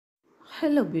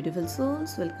Hello beautiful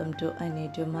souls, welcome to I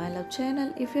Need You My Love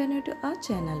channel. If you are new to our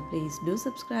channel, please do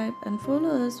subscribe and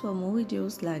follow us for more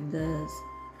videos like this.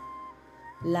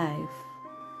 Life.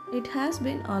 It has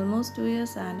been almost 2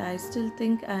 years and I still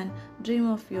think and dream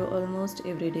of you almost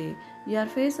every day. Your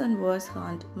face and voice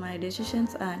haunt my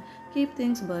decisions and keep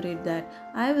things buried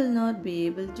that I will not be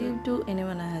able to give to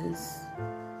anyone else.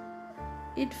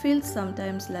 It feels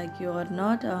sometimes like you are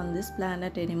not on this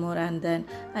planet anymore, and then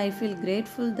I feel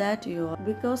grateful that you are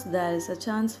because there is a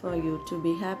chance for you to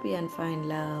be happy and find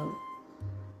love.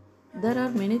 There are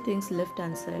many things left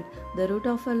unsaid. The root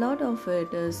of a lot of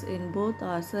it is in both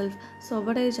our self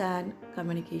sabotage and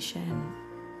communication.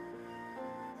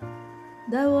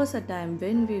 There was a time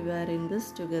when we were in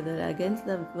this together against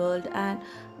the world and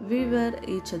we were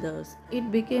each other's.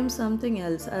 It became something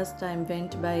else as time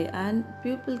went by and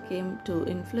people came to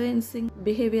influencing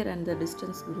behavior and the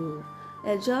distance grew.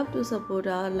 A job to support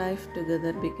our life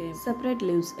together became separate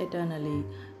lives eternally.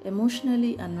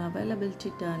 Emotionally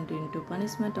unavailability turned into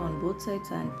punishment on both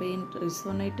sides and pain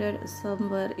resonated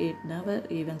somewhere it never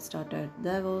even started.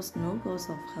 There was no cause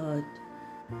of hurt.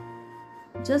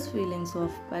 Just feelings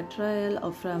of betrayal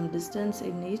or from distance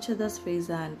in each other's face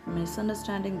and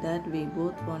misunderstanding that we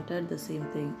both wanted the same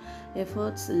thing.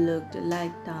 Efforts looked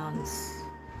like dance.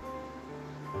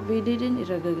 We didn't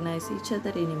recognize each other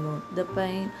anymore. The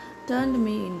pain turned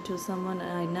me into someone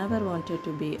I never wanted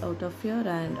to be. Out of fear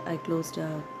and I closed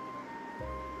up.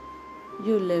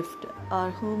 You left,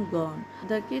 our home gone.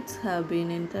 The kids have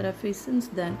been in therapy since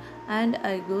then and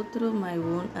I go through my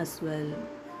own as well.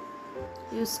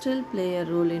 You still play a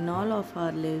role in all of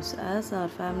our lives as our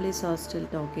families are still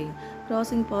talking,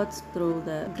 crossing paths through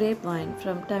the grapevine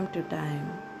from time to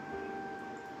time.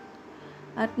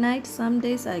 At night, some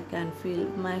days I can feel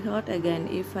my heart again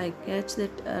if I catch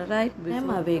it right before I'm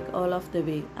awake all of the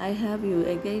way. I have you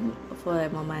again for a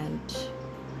moment.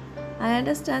 I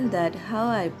understand that how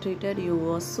I treated you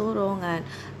was so wrong and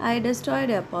I destroyed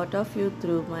a part of you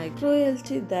through my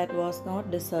cruelty that was not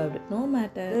deserved, no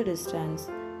matter the distance.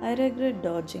 I regret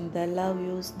dodging the love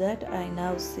use that I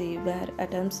now see were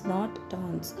attempts not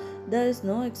taunts. There is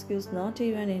no excuse, not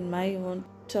even in my own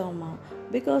trauma,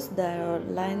 because there are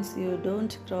lines you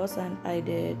don't cross and I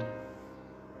did.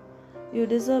 You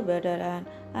deserve better and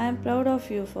I am proud of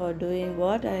you for doing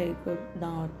what I could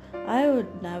not. I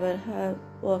would never have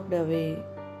walked away.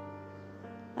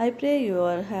 I pray you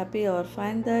are happy or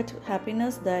find that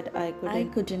happiness that I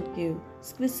couldn't give.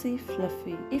 Squishy,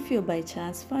 fluffy. If you by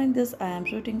chance find this, I am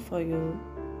rooting for you.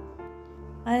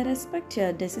 I respect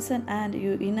your decision and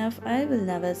you enough. I will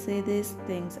never say these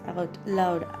things out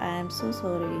loud. I am so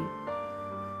sorry.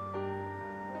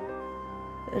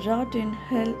 Rot in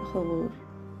hell, whore.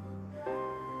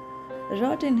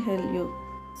 Rot in hell, you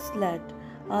slut.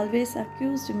 Always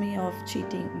accused me of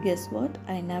cheating. Guess what?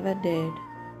 I never did.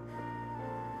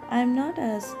 I'm not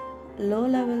as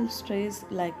low-level stress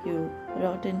like you,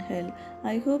 rot in hell.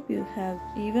 I hope you have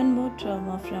even more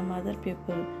trauma from other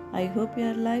people. I hope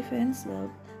your life ends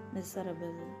up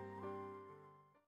miserable.